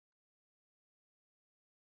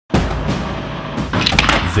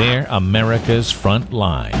They're America's front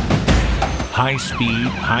line. High speed,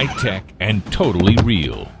 high tech, and totally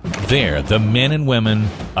real. They're the men and women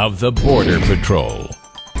of the Border Patrol.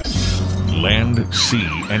 Land, sea,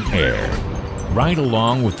 and air. Right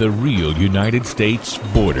along with the real United States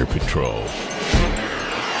Border Patrol.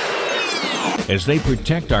 As they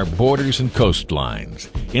protect our borders and coastlines,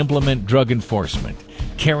 implement drug enforcement,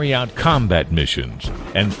 carry out combat missions,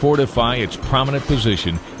 and fortify its prominent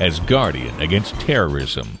position as guardian against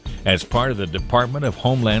terrorism as part of the Department of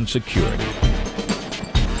Homeland Security.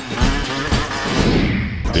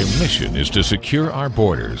 Their mission is to secure our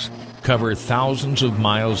borders, cover thousands of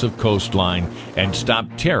miles of coastline, and stop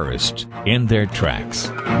terrorists in their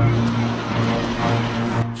tracks.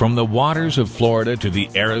 From the waters of Florida to the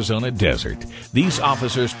Arizona desert, these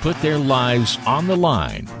officers put their lives on the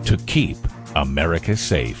line to keep America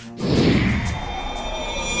safe.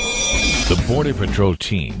 The Border Patrol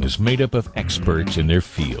team is made up of experts in their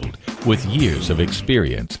field with years of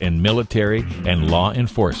experience in military and law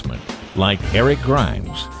enforcement, like Eric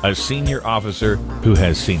Grimes, a senior officer who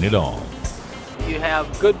has seen it all. You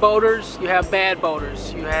have good boaters, you have bad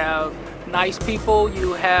boaters, you have nice people,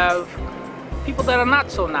 you have people that are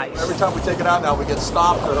not so nice. Every time we take it out now, we get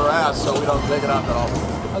stopped or harassed, so we don't take it out that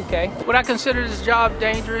often. Okay. Would I consider this job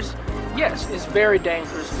dangerous? Yes, it's very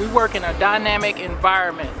dangerous. We work in a dynamic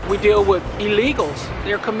environment. We deal with illegals.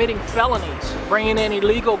 They're committing felonies, bringing in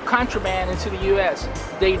illegal contraband into the U.S.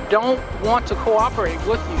 They don't want to cooperate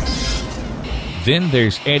with you. Then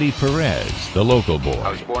there's Eddie Perez, the local boy.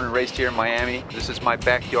 I was born and raised here in Miami. This is my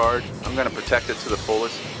backyard. I'm going to protect it to the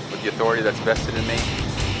fullest with the authority that's vested in me.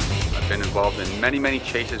 I've been involved in many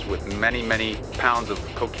chases with many pounds of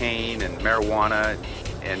cocaine and marijuana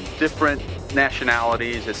and different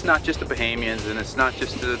nationalities. It's not just the Bahamians and it's not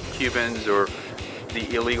just the Cubans or the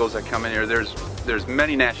illegals that come in here. There's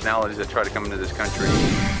many nationalities that try to come into this country.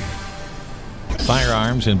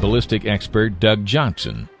 Firearms and ballistic expert Doug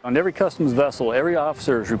Johnson. On every customs vessel, every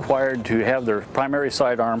officer is required to have their primary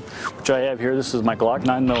sidearm, which I have here. This is my Glock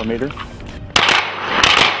 9mm.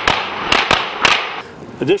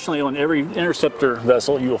 Additionally, on every interceptor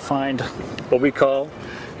vessel, you will find what we call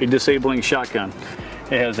a disabling shotgun.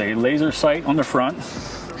 It has a laser sight on the front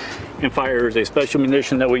and fires a special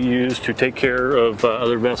munition that we use to take care of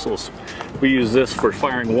other vessels. We use this for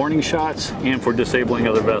firing warning shots and for disabling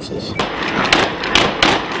other vessels.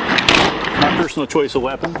 My personal choice of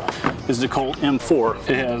weapon is the Colt M4.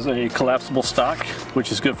 It has a collapsible stock,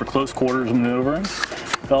 which is good for close quarters maneuvering.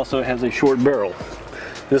 It also has a short barrel.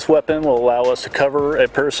 This weapon will allow us to cover a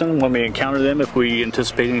person when we encounter them if we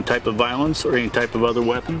anticipate any type of violence or any type of other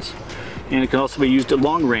weapons. And it can also be used at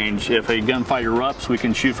long range. If a gunfight erupts, we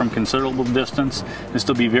can shoot from considerable distance and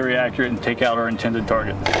still be very accurate and take out our intended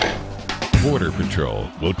target. Border Patrol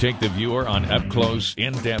will take the viewer on up-close,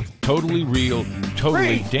 in-depth, totally real,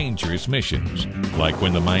 totally dangerous missions, like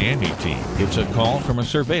when the Miami team gets a call from a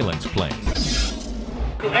surveillance plane.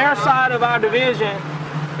 The air side of our division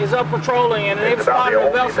is up patrolling, and they've spotted a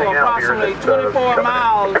vessel approximately 24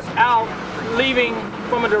 miles out, leaving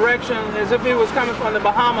from a direction as if he was coming from the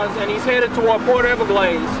Bahamas, and he's headed toward Port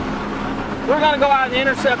Everglades. We're going to go out and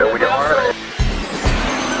intercept the vessel.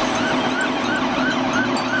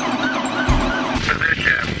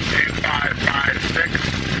 Position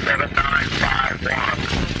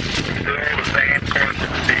 2556-7951. Still the same course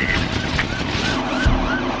and speed.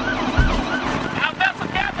 Our vessel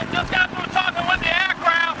captain just got through talking with the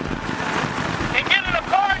aircraft and getting a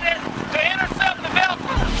coordinate to intercept the vessel.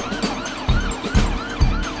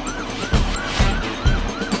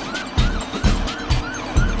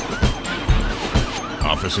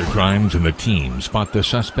 Officer Grimes and the team spot the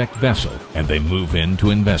suspect vessel, and they move in to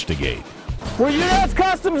investigate. We're U.S.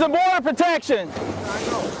 Customs and Border Protection.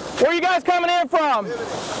 Where are you guys coming in from?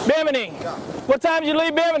 Bimini. Yeah. What time did you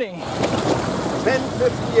leave Bimini?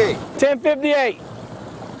 10:58. 10:58.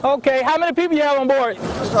 Okay, how many people you have on board?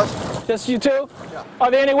 Just us. Just you two? Yeah.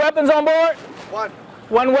 Are there any weapons on board? One.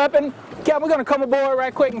 One weapon? Yeah, we're going to come aboard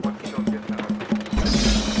right quick.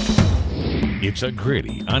 It's a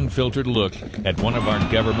gritty, unfiltered look at one of our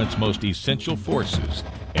government's most essential forces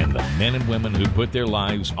and the men and women who put their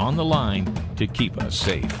lives on the line to keep us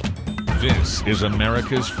safe. This is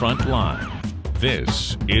America's front line.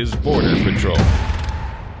 This is Border Patrol.